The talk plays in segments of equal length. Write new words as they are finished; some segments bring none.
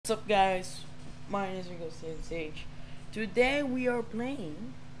What's up, guys? My name is Miguelsgamingch. Today we are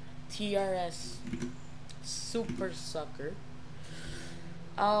playing TRS Super Soccor.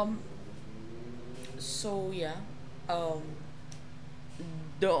 So yeah. I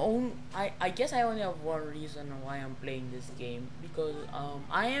guess I only have one reason why I'm playing this game, because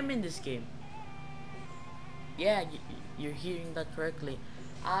I am in this game. Yeah, you're hearing that correctly.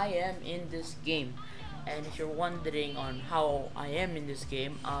 I am in this game. And if you're wondering on how I am in this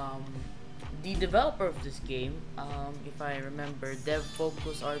game, the developer of this game, if I remember, Dev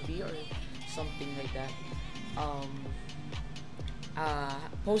Focus RB or something like that,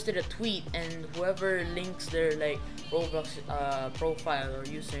 posted a tweet, and whoever links their Roblox profile or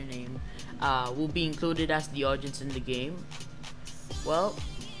username will be included as the audience in the game. Well,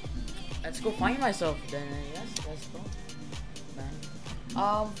 let's go find myself then. Yes, let's go.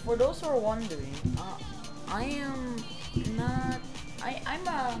 For those who are wondering, I'm a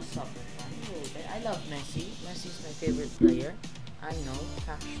soccer fan a little bit. I love Messi. Messi's my favorite player. I know,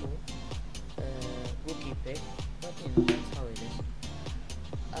 casual, rookie pick, but you know, that's how it is.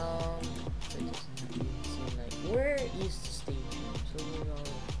 It doesn't really seem like, where is the stadium? So you know,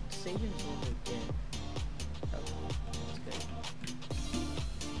 the stadium's over there. Okay, that's good.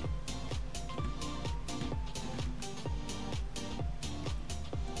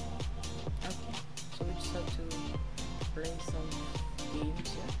 So we just have to play some games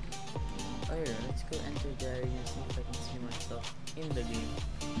here. Alright, let's go enter the area and see if I can see myself in the game.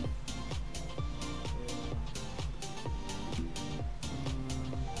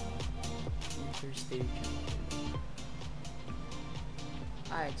 Enter stadium.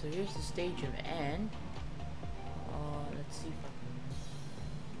 Alright, so here's the stadium, and let's see if I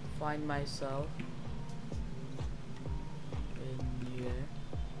can find myself in here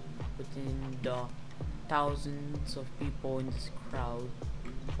within the thousands of people in this crowd.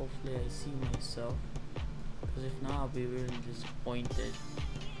 Hopefully I see myself, because if not, I'll be really disappointed.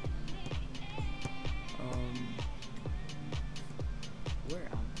 Where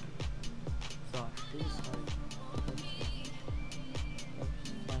am I? Gosh, this is hard.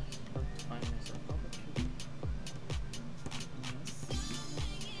 Hard to find myself. How about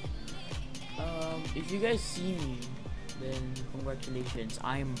you? If you guys see me, then congratulations.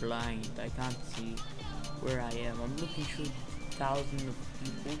 I'm blind. I can't see where I am. I'm looking through thousands of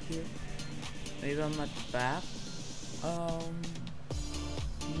people here. Maybe I'm at the back.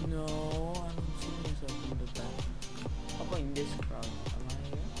 No, I don't see myself in the back. How about in this crowd? Am I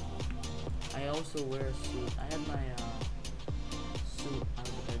here? I also wear a suit. I have my suit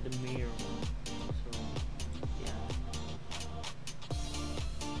outside, the mirror one. So yeah.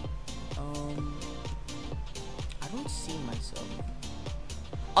 I don't see myself.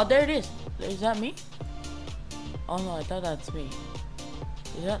 Oh, there it is. Is that me? Oh no, I thought that's me.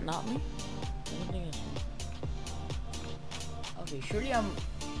 Is that not me? I don't think it's me. Okay, surely I'm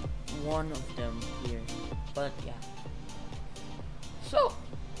one of them here. But yeah. So,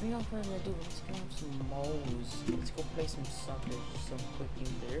 without further ado, let's go have some balls. Let's go play some soccer. Some quick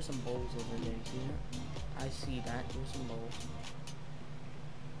games. There's some balls over there. See that? I see that. There's some balls.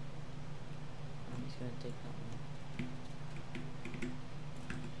 I'm just gonna take that one.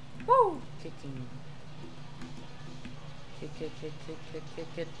 Woo! Kicking. Kick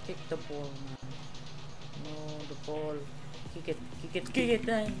the ball, man. No, the ball. Kick it.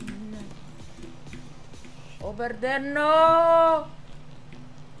 Over there, no!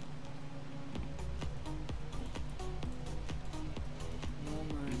 No,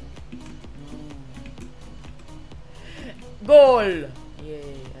 man. No. Goal!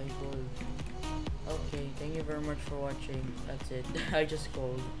 Yay, I goal. Okay, thank you very much for watching. That's it. I just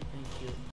goaled. Thank you.